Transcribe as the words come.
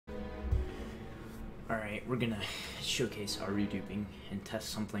Alright, we're gonna showcase Auru Duping and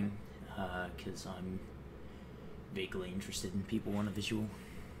test something, because I'm vaguely interested in people want a visual.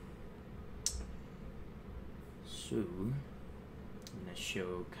 So, I'm gonna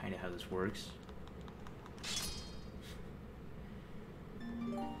show kind of how this works.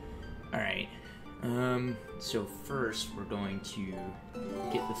 Alright, so first we're going to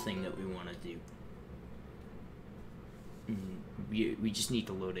get the thing that we want to do. We just need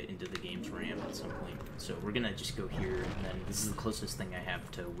to load it into the game's RAM at some point. So we're gonna just go here, and then this is the closest thing I have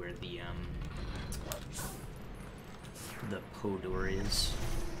to where the PO door is.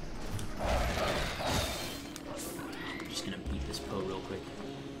 I'm just gonna beat this PO real quick.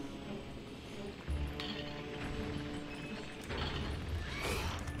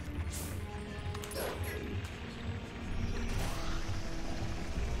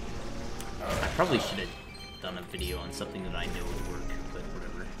 I probably should have done a video on something that I know would work, but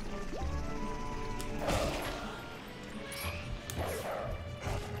whatever.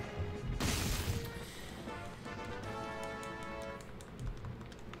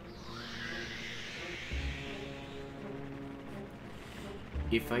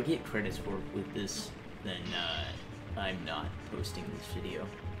 If I get credits for with this, then I'm not posting this video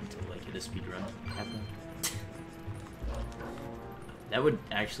until I get a speedrun happen. That would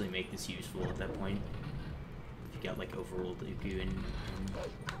actually make this useful at that point. If you got like overruled Uku and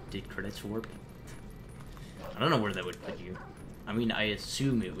did credits for it. I don't know where that would put you. I mean, I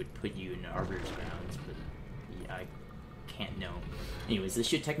assume it would put you in Arbiter's Grounds, but yeah, I can't know. Anyways, this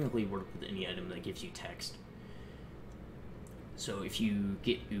should technically work with any item that gives you text. So if you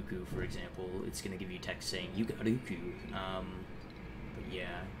get Uku, for example, it's going to give you text saying, you got Uku. But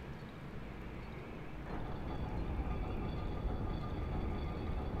yeah.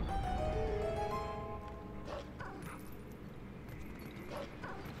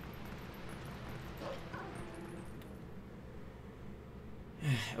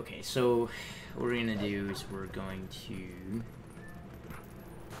 Okay, so what we're gonna do is we're going to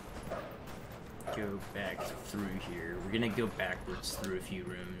go back through here. We're gonna go backwards through a few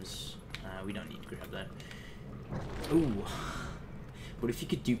rooms. We don't need to grab that. Ooh, what if you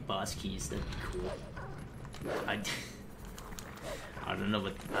could do boss keys? That'd be cool. I don't know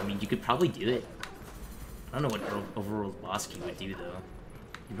what. I mean, you could probably do it. I don't know what overall boss key would do though.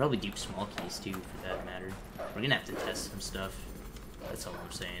 You could probably do small keys too, for that matter. We're gonna have to test some stuff. That's all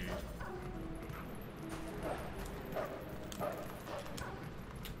I'm saying.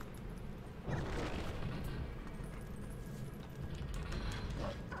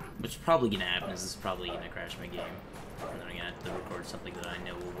 What's probably gonna happen is this is probably gonna crash my game. And then I'm gonna have to record something that I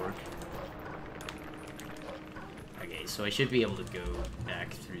know will work. Okay, so I should be able to go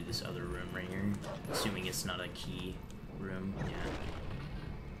back through this other room right here. Assuming it's not a key room. Yeah.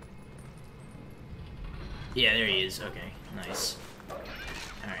 Yeah, there he is. Okay, nice.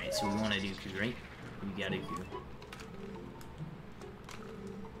 Alright, so we want to do Uku, right? We got Uku.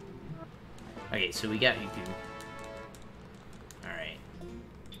 Okay, so we got Uku. Alright.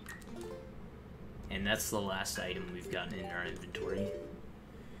 And that's the last item we've gotten in our inventory.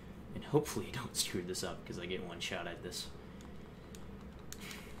 And hopefully I don't screw this up, because I get one shot at this.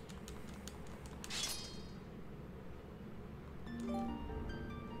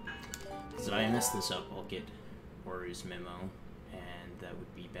 Because if I mess this up, I'll get Auru's memo. That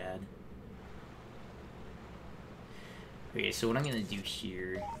would be bad. Okay, so what I'm gonna do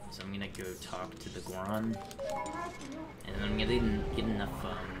here is I'm gonna go talk to the Goron, and then I'm gonna get enough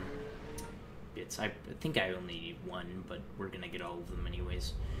bits. I think I only need one, but we're gonna get all of them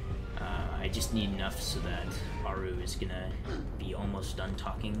anyways. I just need enough so that Auru is gonna be almost done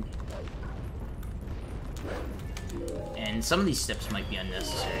talking. And some of these steps might be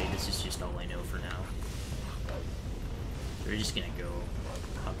unnecessary. This is just all I know for now. We're just gonna go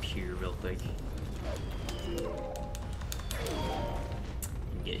up here real quick and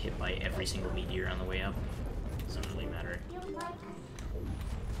get hit by every single meteor on the way up. Doesn't really matter.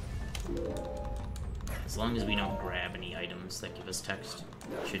 As long as we don't grab any items that give us text,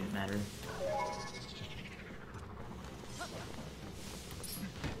 it shouldn't matter.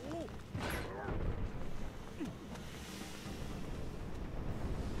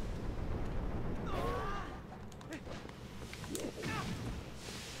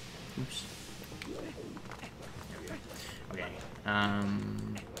 Oops. There we go. Okay.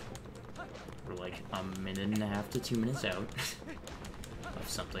 We're like a minute and a half to 2 minutes out of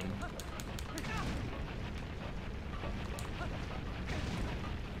something.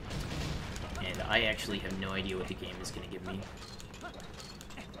 And I actually have no idea what the game is going to give me.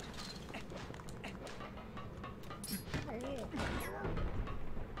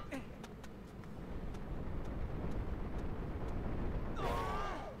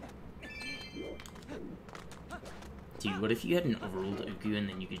 Dude, what if you had an overruled Uku and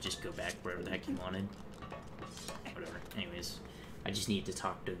then you could just go back wherever the heck you wanted? Whatever. Anyways, I just need to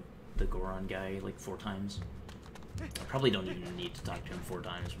talk to the Goron guy like 4 times. I probably don't even need to talk to him 4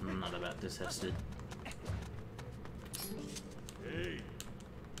 times. I'm not about to test it.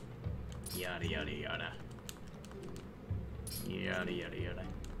 Yada yada yada. Yada yada yada.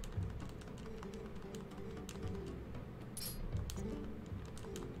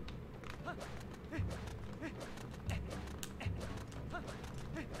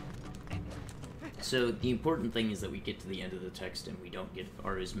 So the important thing is that we get to the end of the text and we don't get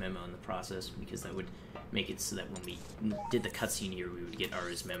Auru's memo in the process, because that would make it so that when we did the cutscene here, we would get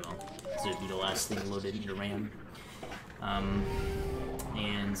Auru's memo. So it would be the last thing loaded into RAM.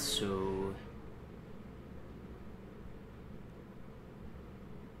 And so...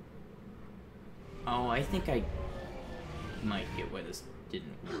 Oh, I think I might get why this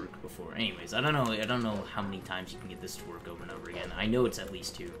didn't work before. Anyways, I don't know how many times you can get this to work over and over again. I know it's at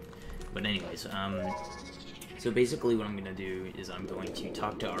least 2. But anyways, so basically what I'm going to do is I'm going to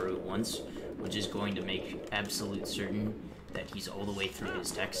talk to Auru once, which is going to make absolute certain that he's all the way through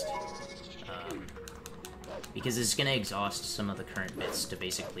his text. Because it's going to exhaust some of the current bits to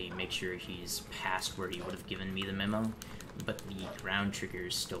basically make sure he's past where he would have given me the memo, but the ground trigger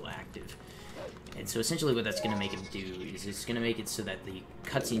is still active. And so essentially what that's going to make him do is it's going to make it so that the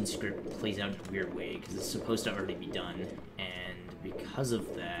cutscene script plays out in a weird way, because it's supposed to already be done, and because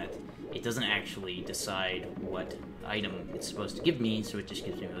of that, it doesn't actually decide what item it's supposed to give me, so it just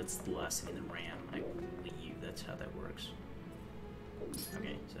gives me what's the last thing in the RAM. I believe that's how that works.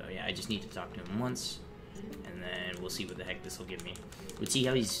 Okay, so yeah, I just need to talk to him once, and then we'll see what the heck this will give me. We'll see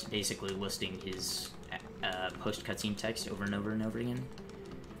how he's basically listing his post-cutscene text over and over and over again.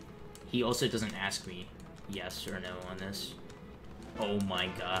 He also doesn't ask me yes or no on this. Oh my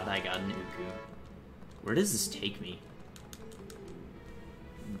god, I got an Uku. Where does this take me?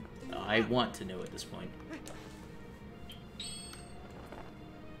 I want to know at this point.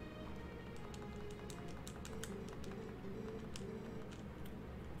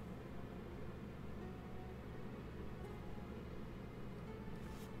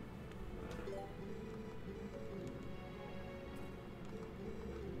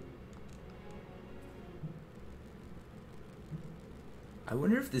 I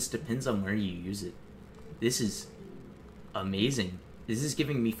wonder if this depends on where you use it. This is amazing. This is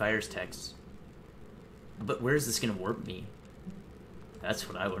giving me Fire's text. But where is this gonna warp me? That's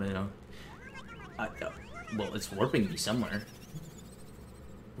what I want to know. Well, it's warping me somewhere.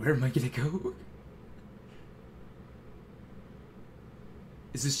 Where am I gonna go?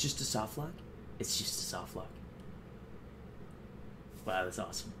 Is this just a soft lock? It's just a soft lock. Wow, that's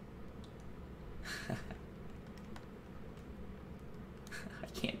awesome. I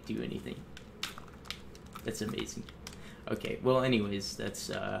can't do anything. That's amazing. Okay, well anyways, that's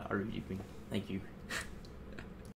Auru Duping. Thank you.